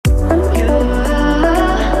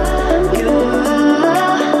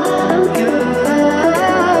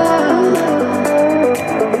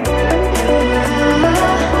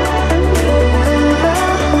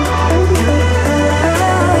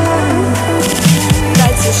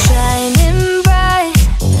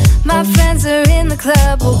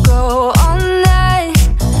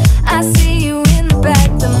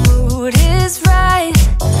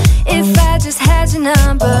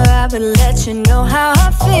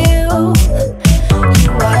feel.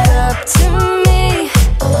 You walk up to me,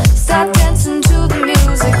 start dancing to the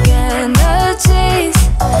music and the chase,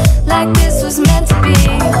 like this was meant to be.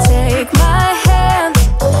 Take my hand,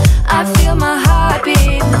 I feel my heart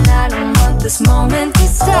beat, and I don't want this moment to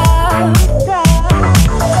stop.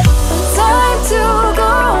 Time to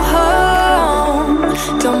go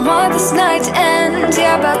home, don't want this night to end.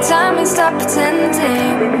 Yeah, about time we stop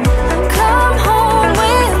pretending. Come home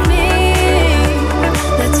with me,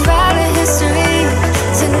 let's write a history.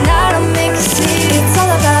 Tonight I'll make you see. It's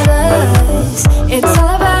all about us, it's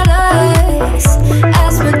all about us.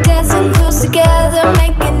 As we're dancing close together,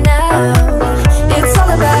 making out. It's all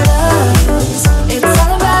about us, it's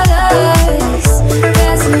all about us.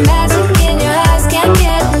 There's some magic in your eyes, can't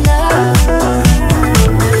get enough.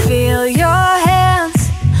 Feel your hands,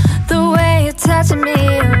 the way you're touching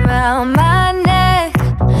me around my neck.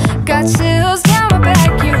 Got chills down my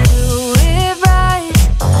back, you do it right.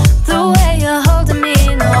 The way you're holding me,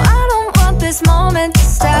 no, I don't want this moment to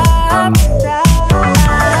stop.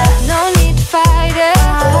 No need to fight it,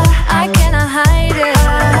 I cannot hide it.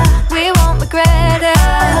 We won't regret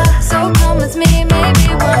it, so come with me. Maybe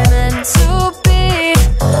we're meant to be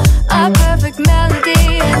a perfect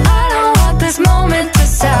melody, and I don't want this moment to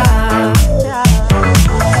stop.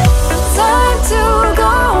 Time to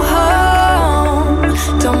go home,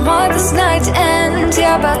 don't want this night to end.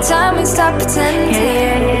 Yeah, about time we stop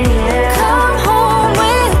pretending. Come home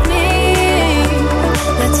with me,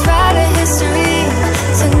 let's write a history.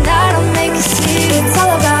 Tonight I'll make you see. It's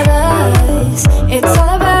all about us, it's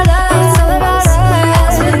all about us, it's all about us.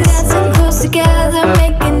 As we're dancing close together,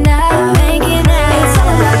 making out, making out. It's all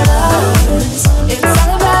about us, it's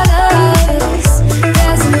all about us.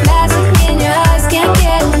 There's some magic in your eyes, can't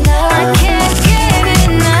get enough. I can't get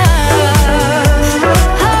enough.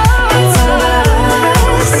 Oh, it's all about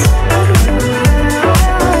us,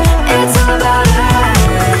 it's all about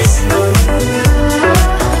us.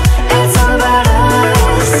 It's all about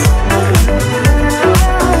us,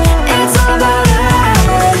 it's all about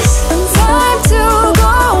us. Time to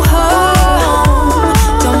go home,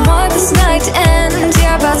 don't want this night to end.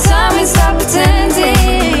 Yeah, about time we stop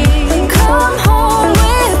pretending. Come home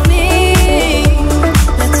with me,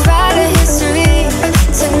 let's write a history.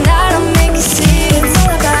 Tonight I'll make you see. It's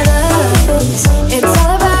all about us, it's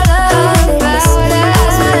all about us. As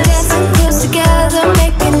we're dancing close together,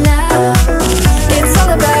 making out. It's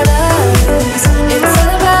all about us, it's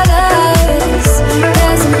all about us.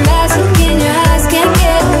 There's a magic in your eyes, can't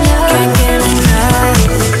get enough, can't get enough.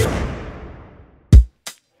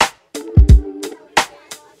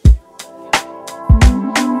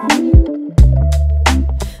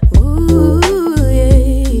 Ooh, yeah,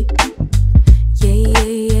 yeah,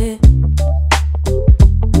 yeah, yeah.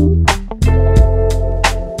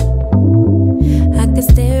 I could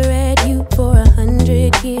stare at you for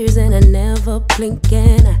 100 years and I never blink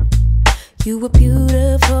an eye. You were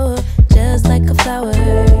beautiful, just like a flower.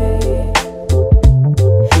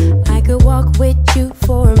 I could walk with you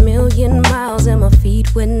for 1,000,000 miles and my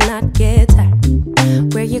feet would not get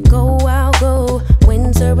tired. Where you go, I'll go,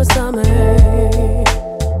 winter or summer.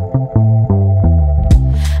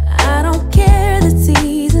 I don't care the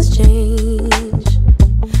seasons change,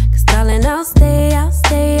 'cause darling, I'll stay, I'll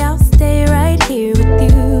stay, I'll stay right here with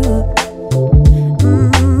you.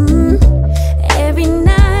 Every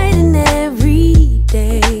night and every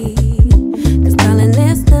day, 'cause darling,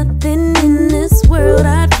 there's nothing in this world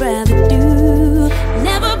I'd rather do.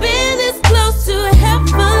 Never been this close to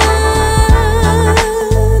heaven,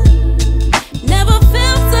 never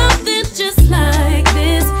felt something just like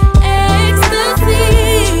this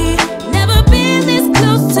ecstasy. Never been this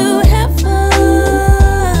close to heaven.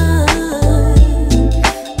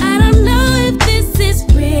 I don't know if this is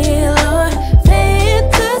real or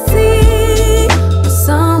fantasy, or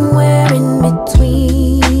somewhere in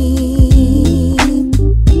between,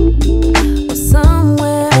 or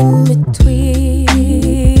somewhere in between.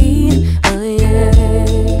 Oh yeah.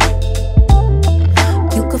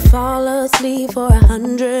 You could fall asleep for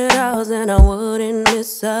 100 hours and I wouldn't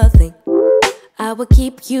miss a thing. I would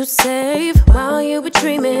keep you safe while you were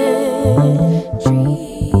dreaming.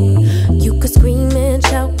 You could scream and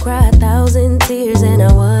shout, cry 1,000 tears, and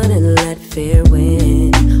I wouldn't let fear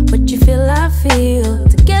win. What you feel, I feel.